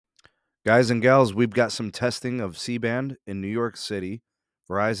Guys and gals, we've got some testing of C-band in New York City,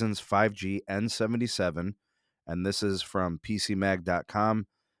 Verizon's 5G N77, and this is from PCMag.com,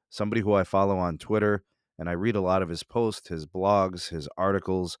 somebody who I follow on Twitter, and I read a lot of his posts, his blogs, his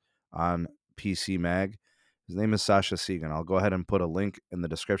articles on PC Mag. His name is Sasha Segan. I'll go ahead and put a link in the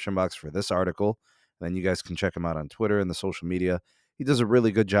description box for this article, then you guys can check him out on Twitter and the social media. He does a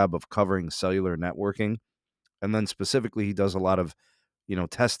really good job of covering cellular networking, and then specifically he does a lot of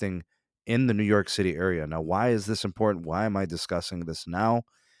testing in the New York City area. Now, why is this important? Why am I discussing this now?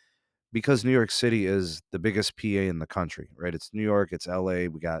 Because New York City is the biggest PA in the country, right? It's New York, it's LA,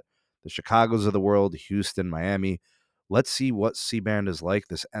 we got the Chicagos of the world, Houston, Miami. Let's see what C-band is like,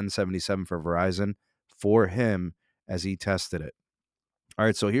 this N77 for Verizon, for him as he tested it. All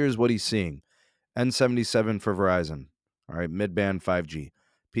right, so here's what he's seeing. N77 for Verizon. All right, mid-band 5G.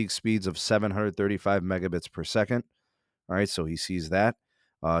 Peak speeds of 735 megabits per second. All right, so he sees that.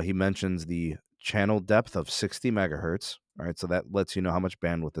 He mentions the channel depth of 60 megahertz. All right, so that lets you know how much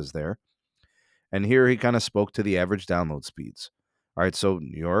bandwidth is there. And here he kind of spoke to the average download speeds. All right, so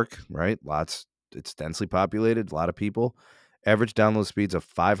New York, right? It's densely populated, a lot of people. Average download speeds of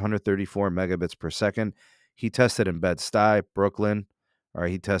 534 megabits per second. He tested in Bed-Stuy, Brooklyn. All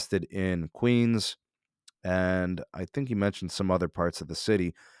right, he tested in Queens, and I think he mentioned some other parts of the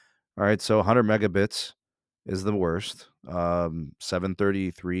city. All right, so 100 megabits is the worst.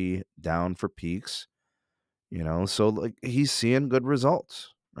 733 down for peaks. So like he's seeing good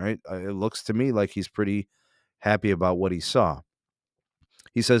results, right? It looks to me like he's pretty happy about what he saw.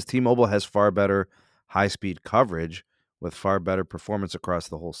 He says T-Mobile has far better high-speed coverage with far better performance across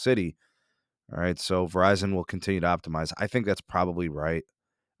the whole city. All right, so Verizon will continue to optimize. I think that's probably right.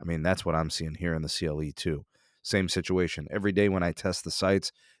 I mean, that's what I'm seeing here in the CLE too. Same situation. Every day when I test the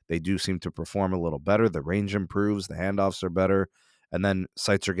sites, they do seem to perform a little better. The range improves, the handoffs are better, and then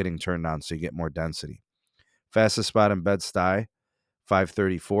sites are getting turned on, so you get more density. Fastest spot in Bed-Stuy,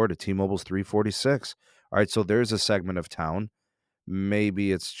 534 to T-Mobile's 346. All right, so there's a segment of town.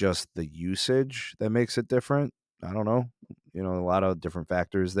 Maybe it's just the usage that makes it different. I don't know. A lot of different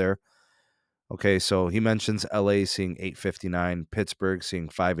factors there. Okay, so he mentions LA seeing 859, Pittsburgh seeing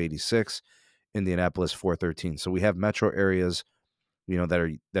 586, Indianapolis 413. So we have metro areas,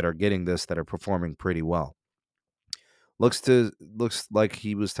 that are getting this, that are performing pretty well. Looks like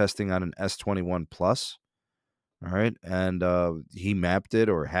he was testing on an S21 Plus. All right, and he mapped it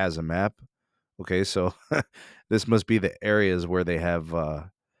or has a map. Okay, so this must be the areas where they have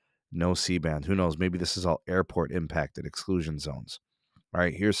no C-band. Who knows? Maybe this is all airport impacted exclusion zones. All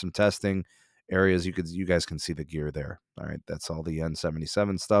right, here's some testing areas. You guys can see the gear there. All right, that's all the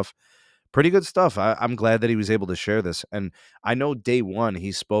N77 stuff. Pretty good stuff. I'm glad that he was able to share this. And I know day one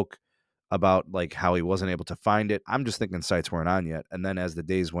he spoke about like how he wasn't able to find it. I'm just thinking sites weren't on yet. And then as the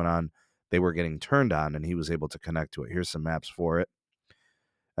days went on, they were getting turned on and he was able to connect to it. Here's some maps for it.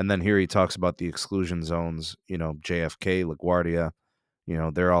 And then here he talks about the exclusion zones, JFK, LaGuardia,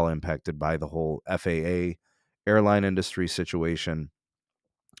 they're all impacted by the whole FAA airline industry situation.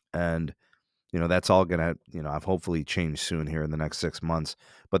 And, that's all going to, I've hopefully changed soon here in the next 6 months.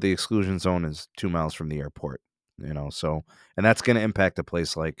 But the exclusion zone is 2 miles from the airport, so, and that's going to impact a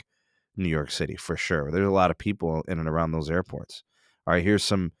place like New York City for sure. There's a lot of people in and around those airports. All right, here's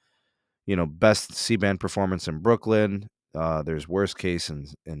some, best C-band performance in Brooklyn. There's worst case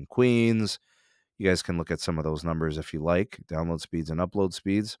in Queens. You guys can look at some of those numbers if you like, download speeds and upload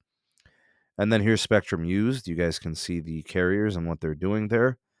speeds. And then here's spectrum used. You guys can see the carriers and what they're doing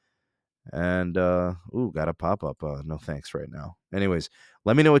there. And, got a pop-up. No thanks right now. Anyways,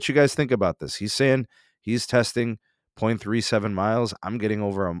 let me know what you guys think about this. He's saying he's testing 0.37 miles. I'm getting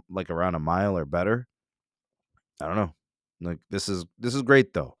over around a mile or better. I don't know. Like this is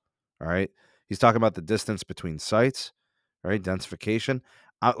great though. All right. He's talking about the distance between sites, right? Densification.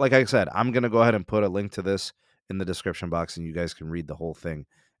 Like I said, I'm going to go ahead and put a link to this in the description box and you guys can read the whole thing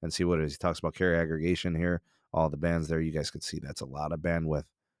and see what it is. He talks about carrier aggregation here, all the bands there. You guys can see that's a lot of bandwidth.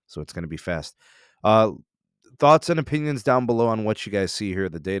 So it's going to be fast. Thoughts and opinions down below on what you guys see here,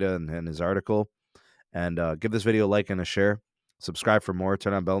 the data and his article. And give this video a like and a share. Subscribe for more.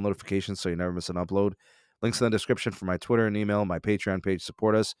 Turn on bell notifications so you never miss an upload. Links in the description for my Twitter and email, my Patreon page.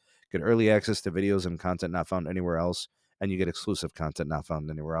 Support us. Get early access to videos and content not found anywhere else. And you get exclusive content not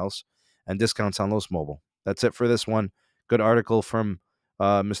found anywhere else. And discounts on Los Mobile. That's it for this one. Good article from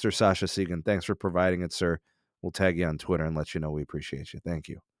Mr. Sasha Segan. Thanks for providing it, sir. We'll tag you on Twitter and let you know we appreciate you. Thank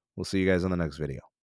you. We'll see you guys on the next video.